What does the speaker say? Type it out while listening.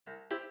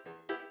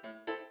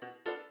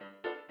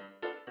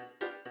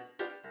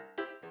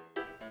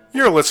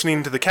You're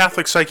listening to the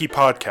Catholic Psyche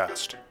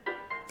Podcast.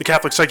 The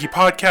Catholic Psyche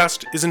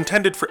Podcast is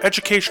intended for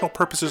educational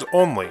purposes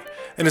only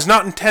and is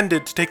not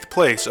intended to take the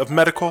place of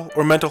medical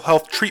or mental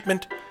health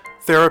treatment,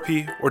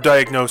 therapy, or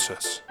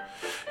diagnosis.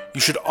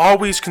 You should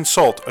always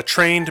consult a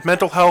trained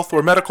mental health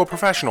or medical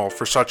professional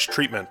for such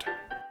treatment.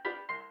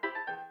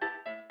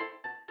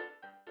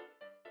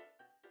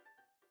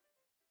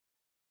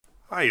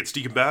 Hi, it's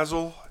Deacon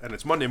Basil, and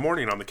it's Monday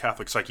morning on the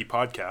Catholic Psyche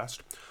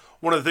Podcast.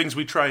 One of the things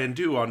we try and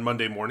do on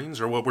Monday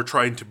mornings, or what we're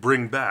trying to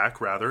bring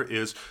back, rather,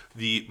 is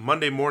the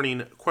Monday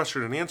morning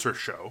question and answer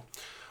show.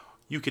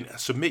 You can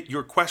submit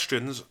your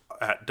questions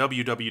at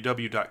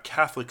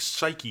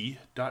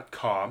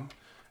www.catholicpsyche.com,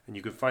 and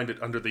you can find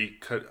it under the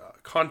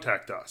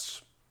Contact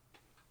Us.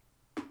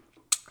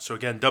 So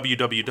again,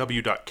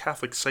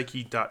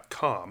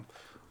 www.catholicpsyche.com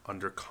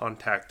under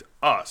Contact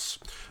Us.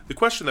 The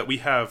question that we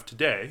have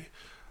today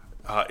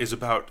is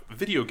about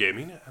video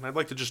gaming, and I'd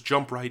like to just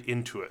jump right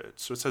into it.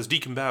 So it says,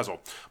 Deacon Basil,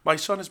 my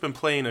son has been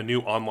playing a new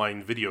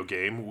online video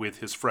game with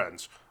his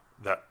friends.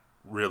 That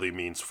really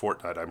means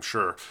Fortnite, I'm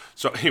sure.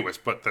 So anyways,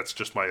 but that's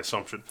just my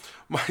assumption.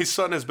 My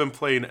son has been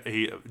playing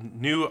a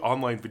new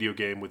online video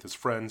game with his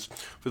friends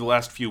for the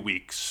last few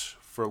weeks,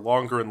 for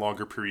longer and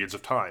longer periods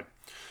of time.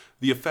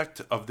 The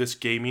effect of this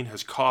gaming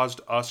has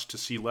caused us to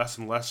see less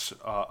and less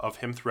of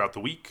him throughout the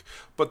week,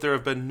 but there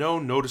have been no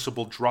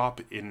noticeable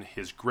drop in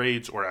his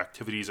grades or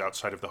activities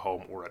outside of the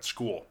home or at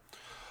school.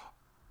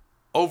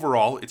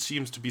 Overall, it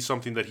seems to be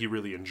something that he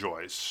really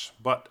enjoys,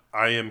 but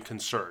I am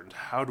concerned.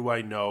 How do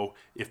I know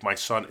if my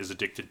son is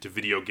addicted to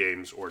video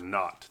games or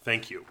not?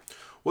 Thank you.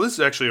 Well, this is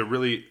actually a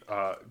really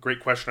great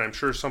question. I'm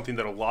sure something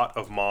that a lot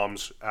of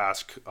moms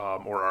ask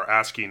or are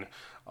asking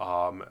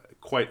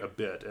quite a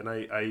bit, and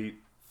I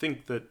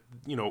think that,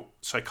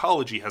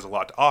 psychology has a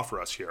lot to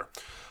offer us here.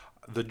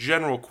 The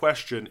general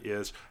question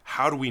is,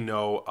 how do we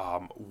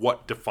know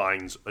what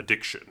defines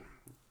addiction?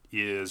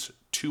 Is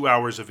 2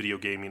 hours of video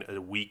gaming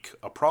a week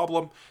a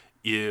problem?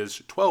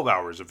 Is 12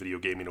 hours of video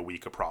gaming a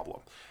week a problem?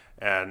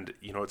 And,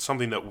 it's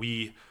something that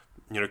we,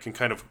 can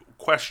kind of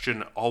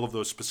question all of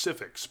those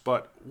specifics.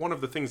 But one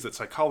of the things that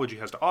psychology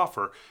has to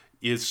offer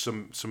is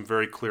some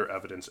very clear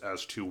evidence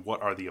as to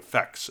what are the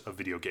effects of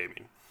video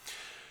gaming.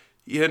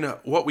 In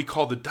what we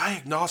call the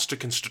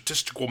Diagnostic and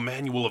Statistical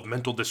Manual of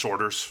Mental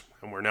Disorders,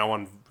 and we're now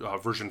on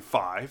version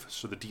 5,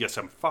 so the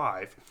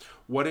DSM-5,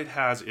 what it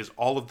has is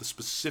all of the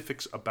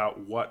specifics about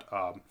what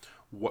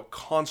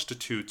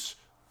constitutes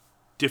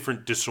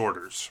different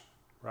disorders,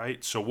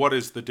 right? So what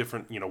is the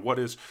different, what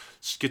is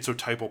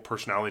schizotypal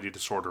personality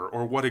disorder,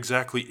 or what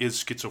exactly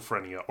is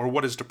schizophrenia, or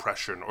what is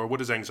depression, or what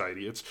is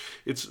anxiety?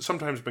 It's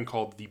sometimes been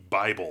called the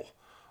Bible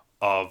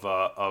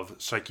of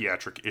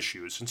psychiatric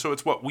issues. And so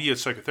it's what we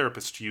as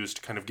psychotherapists use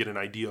to kind of get an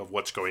idea of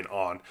what's going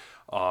on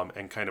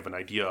and kind of an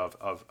idea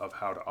of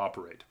how to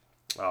operate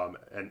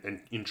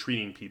and in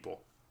treating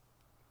people.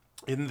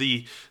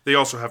 They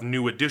also have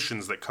new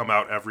editions that come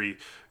out every,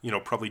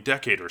 probably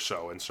decade or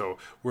so. And so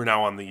we're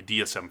now on the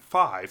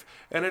DSM-5,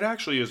 and it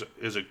actually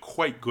is a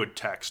quite good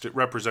text. It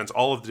represents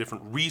all of the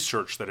different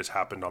research that has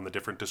happened on the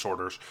different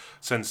disorders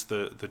since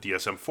the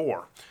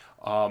DSM-4.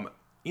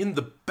 In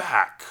the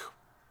back,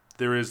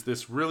 there is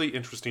this really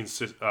interesting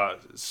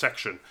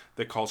section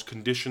that calls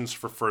conditions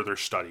for further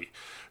study.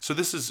 So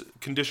this is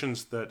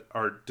conditions that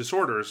are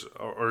disorders,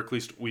 or at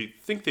least we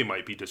think they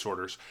might be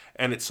disorders,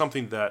 and it's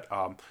something that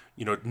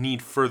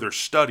need further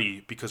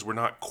study because we're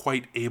not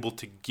quite able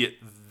to get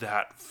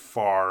that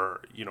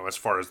far, as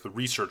far as the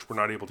research, we're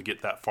not able to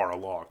get that far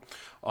along.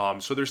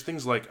 So there's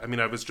things like,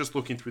 I was just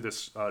looking through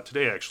this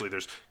today actually,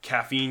 there's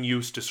caffeine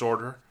use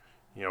disorder,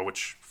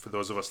 which for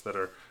those of us that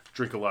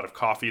drink a lot of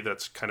coffee,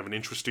 that's kind of an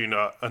interesting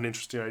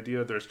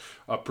idea. There's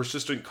a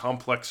persistent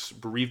complex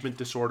bereavement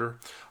disorder,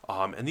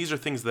 and these are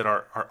things that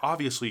are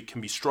obviously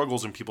can be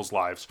struggles in people's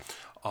lives,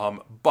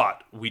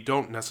 but we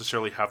don't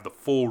necessarily have the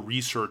full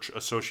research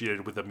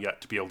associated with them yet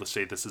to be able to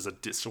say this is a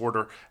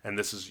disorder and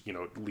this is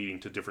leading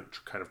to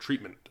different kind of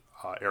treatment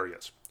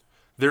areas.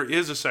 There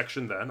is a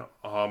section then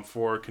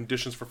for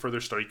conditions for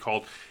further study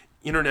called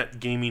internet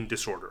gaming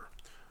disorder,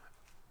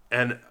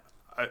 and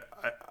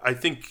I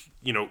think,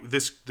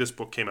 this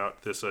book came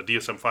out, this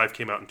DSM-5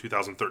 came out in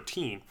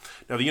 2013.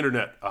 Now, the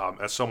internet,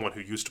 as someone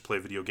who used to play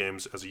video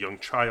games as a young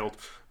child,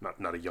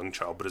 not a young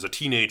child, but as a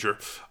teenager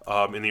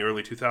in the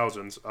early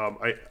 2000s,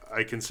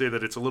 I can say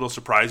that it's a little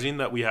surprising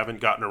that we haven't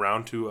gotten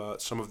around to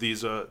some of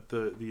these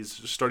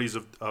studies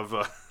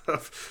of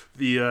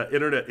the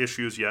internet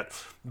issues yet.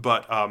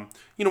 But,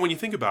 when you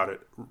think about it,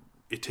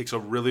 it takes a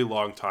really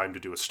long time to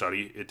do a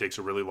study. It takes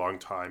a really long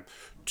time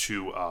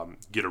to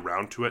get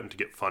around to it and to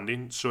get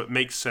funding. So it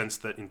makes sense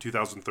that in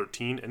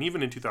 2013 and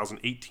even in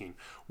 2018,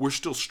 we're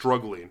still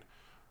struggling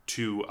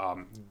to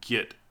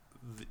get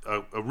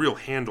a real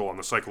handle on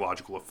the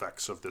psychological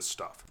effects of this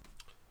stuff.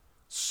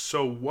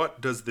 So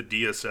what does the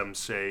DSM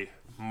say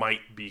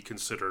might be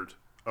considered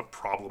a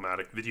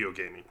problematic video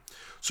gaming?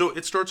 So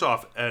it starts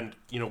off, and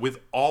with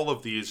all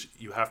of these,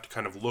 you have to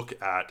kind of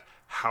look at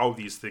how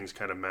these things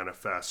kind of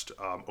manifest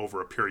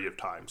over a period of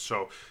time.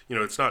 So,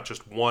 it's not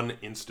just one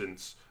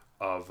instance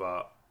of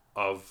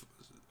of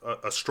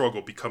a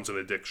struggle becomes an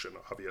addiction,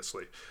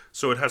 obviously.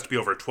 So it has to be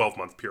over a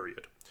 12-month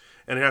period.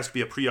 And it has to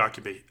be a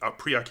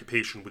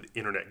preoccupation with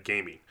internet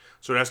gaming.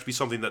 So it has to be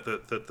something that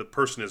the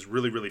person is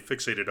really, really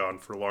fixated on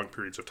for long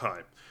periods of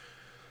time.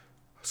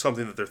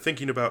 Something that they're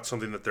thinking about,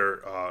 something that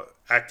they're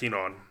acting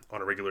on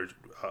a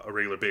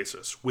regular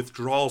basis.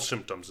 Withdrawal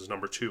symptoms is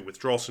number 2.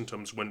 Withdrawal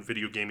symptoms when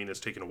video gaming is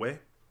taken away.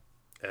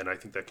 And I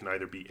think that can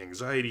either be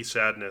anxiety,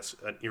 sadness,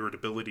 an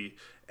irritability,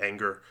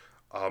 anger,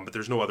 but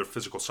there's no other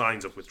physical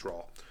signs of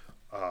withdrawal.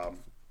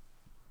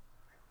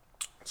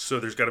 So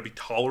there's got to be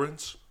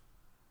tolerance,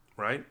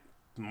 right?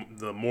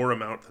 The more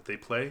amount that they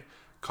play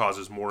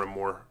causes more and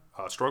more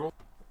struggle.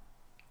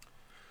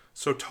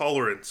 So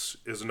tolerance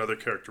is another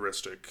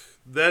characteristic.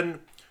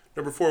 Then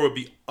number 4 would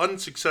be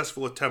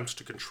unsuccessful attempts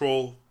to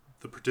control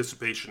the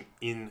participation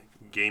in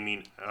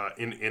gaming,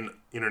 in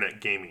internet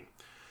gaming.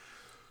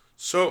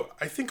 So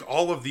I think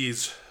all of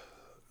these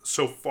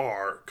so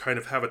far kind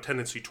of have a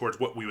tendency towards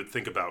what we would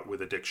think about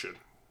with addiction,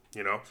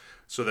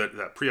 so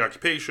that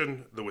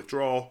preoccupation, the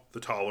withdrawal,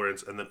 the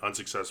tolerance, and then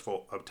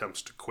unsuccessful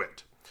attempts to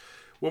quit.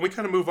 When we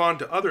kind of move on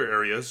to other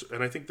areas,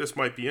 and I think this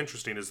might be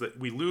interesting, is that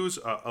we lose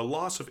a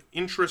loss of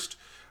interest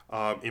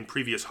in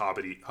previous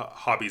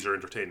hobbies or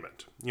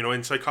entertainment.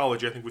 In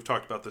psychology, I think we've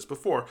talked about this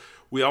before,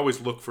 we always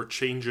look for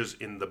changes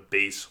in the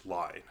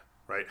baseline,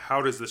 right?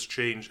 How does this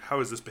change? How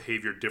is this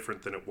behavior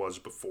different than it was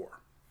before?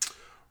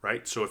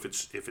 Right? So if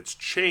it's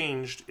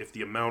changed, if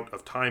the amount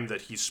of time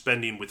that he's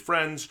spending with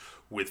friends,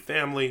 with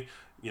family,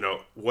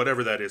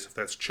 whatever that is, if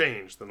that's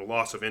changed, then the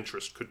loss of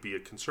interest could be a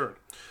concern.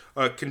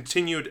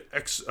 Continued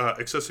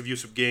excessive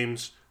use of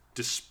games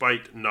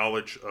despite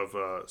knowledge of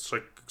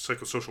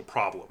psychosocial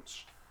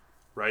problems,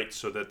 right?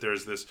 So that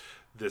there's this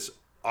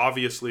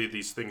obviously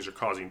these things are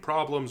causing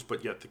problems,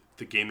 but yet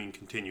the gaming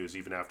continues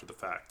even after the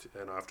fact,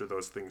 and after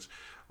those things,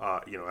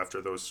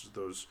 after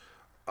those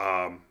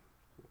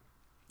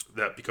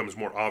that becomes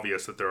more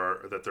obvious that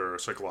there are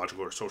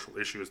psychological or social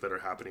issues that are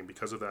happening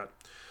because of that.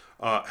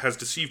 Has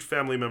deceived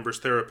family members,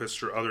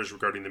 therapists, or others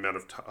regarding the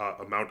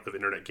amount of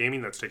internet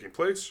gaming that's taking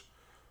place,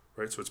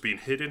 right? So it's being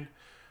hidden.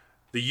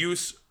 The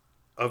use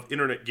of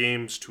internet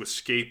games to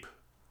escape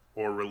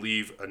or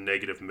relieve a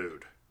negative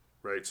mood,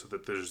 right? So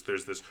that there's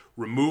this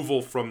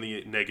removal from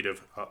the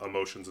negative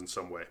emotions in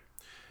some way.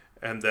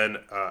 And then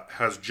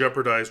has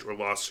jeopardized or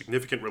lost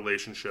significant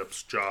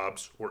relationships,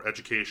 jobs, or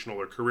educational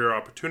or career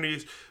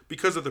opportunities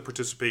because of the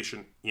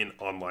participation in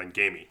online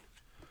gaming.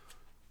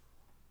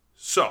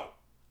 So,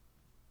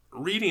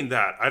 reading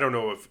that, I don't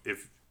know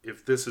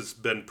if this has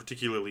been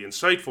particularly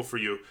insightful for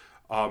you,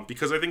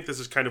 because I think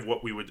this is kind of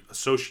what we would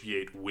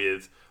associate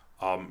with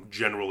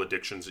general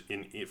addictions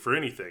for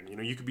anything.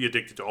 You could be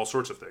addicted to all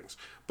sorts of things,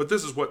 but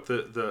this is what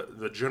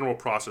the general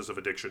process of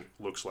addiction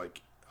looks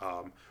like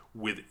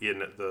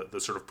within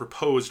the sort of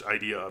proposed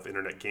idea of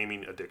internet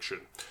gaming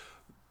addiction.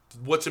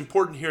 What's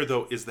important here,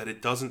 though, is that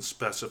it doesn't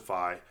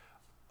specify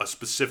a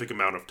specific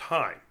amount of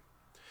time.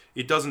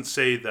 It doesn't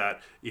say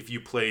that if you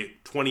play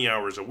 20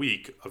 hours a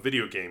week of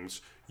video games,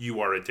 you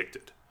are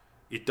addicted.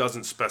 It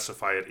doesn't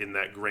specify it in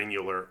that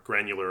granular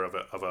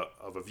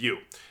of a view.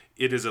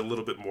 It is a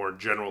little bit more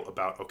general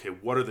about, okay,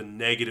 what are the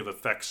negative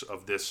effects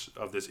of this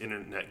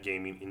internet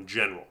gaming in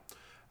general?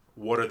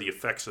 What are the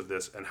effects of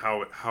this, and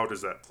how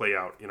does that play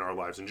out in our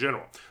lives in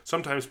general?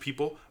 Sometimes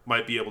people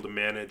might be able to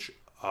manage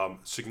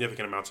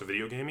significant amounts of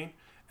video gaming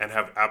and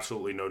have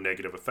absolutely no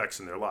negative effects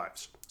in their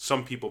lives.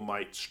 Some people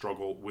might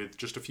struggle with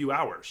just a few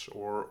hours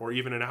or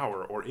even an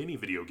hour or any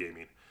video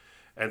gaming.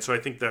 And so I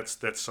think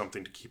that's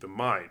something to keep in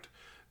mind.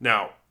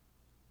 Now,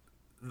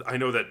 I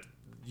know that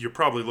you're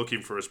probably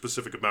looking for a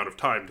specific amount of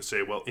time to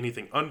say, well,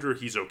 anything under,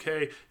 he's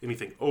okay.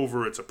 Anything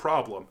over, it's a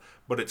problem.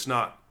 But it's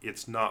not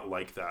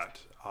like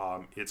that.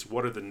 It's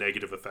what are the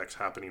negative effects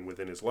happening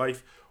within his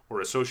life or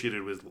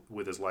associated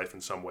with his life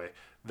in some way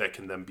that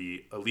can then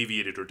be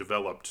alleviated or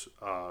developed.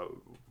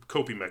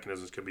 Coping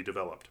mechanisms can be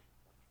developed.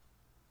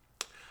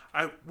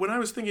 When I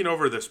was thinking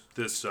over this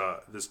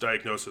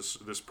diagnosis,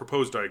 this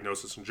proposed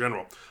diagnosis in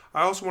general,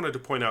 I also wanted to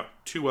point out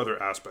two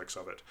other aspects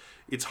of it.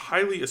 It's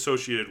highly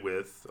associated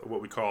with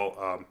what we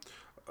call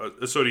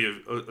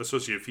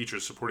associated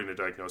features supporting the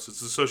diagnosis.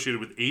 It's associated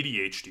with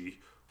ADHD,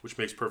 which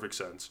makes perfect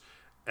sense,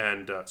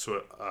 and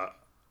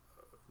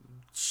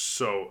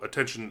so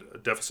attention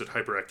deficit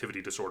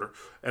hyperactivity disorder,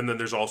 and then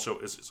it's also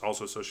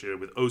associated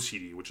with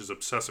OCD, which is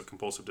obsessive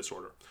compulsive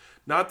disorder.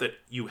 Not that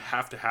you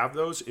have to have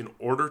those in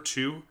order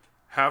to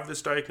have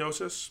this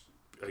diagnosis,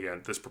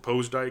 again, this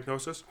proposed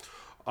diagnosis,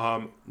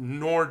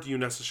 nor do you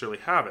necessarily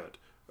have it.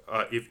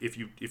 If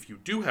you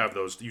do have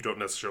those, you don't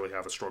necessarily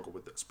have a struggle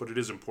with this, but it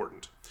is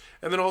important.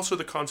 And then also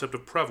the concept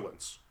of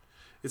prevalence.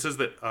 It says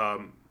that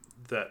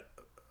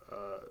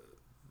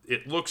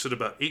it looks at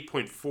about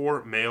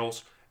 8.4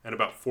 males and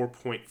about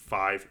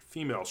 4.5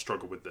 females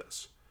struggle with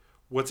this.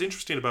 What's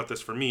interesting about this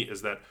for me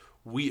is that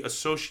we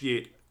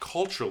associate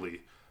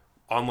culturally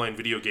online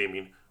video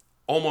gaming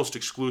almost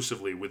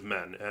exclusively with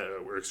men,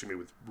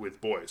 with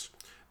boys.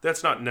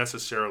 That's not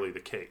necessarily the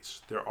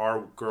case. There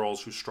are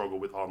girls who struggle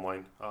with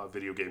online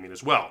video gaming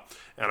as well.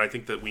 And I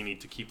think that we need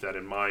to keep that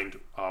in mind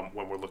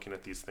when we're looking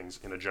at these things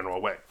in a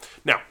general way.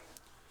 Now,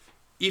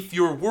 if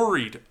you're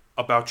worried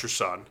about your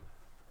son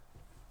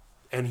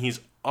and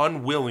he's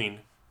unwilling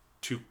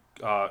to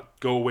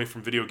go away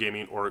from video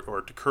gaming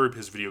or to curb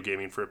his video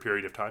gaming for a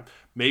period of time,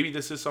 maybe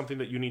this is something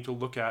that you need to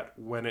look at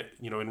when it,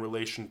 in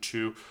relation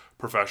to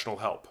professional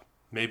help.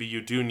 Maybe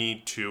you do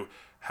need to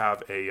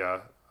have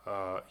a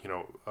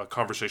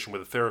conversation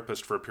with a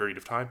therapist for a period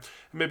of time,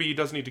 and maybe he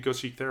does need to go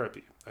seek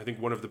therapy. I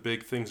think one of the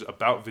big things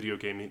about video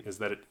gaming is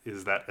that it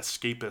is that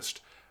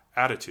escapist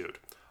attitude.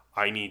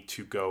 I need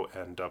to go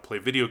and play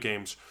video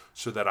games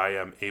so that I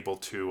am able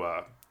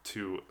to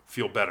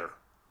feel better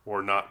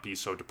or not be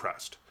so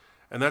depressed.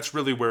 And that's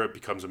really where it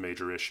becomes a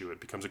major issue.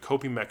 It becomes a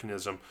coping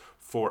mechanism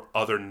for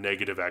other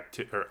negative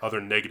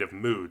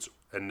moods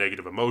and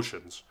negative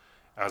emotions,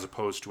 as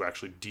opposed to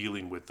actually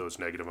dealing with those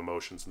negative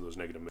emotions and those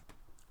negative moods.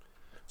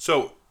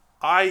 So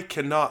I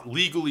cannot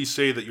legally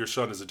say that your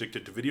son is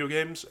addicted to video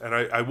games, and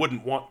I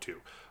wouldn't want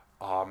to.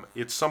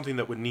 It's something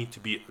that would need to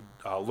be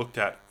looked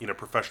at in a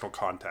professional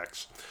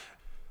context.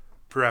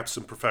 Perhaps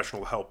some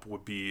professional help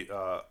would be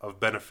of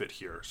benefit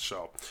here.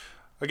 So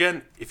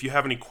again, if you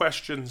have any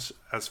questions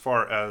as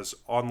far as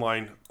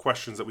online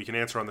questions that we can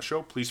answer on the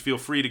show, please feel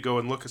free to go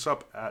and look us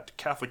up at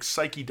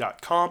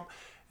catholicpsyche.com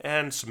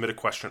and submit a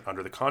question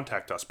under the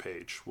Contact Us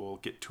page. We'll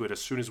get to it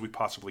as soon as we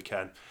possibly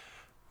can.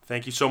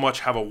 Thank you so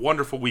much. Have a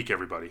wonderful week,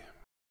 everybody.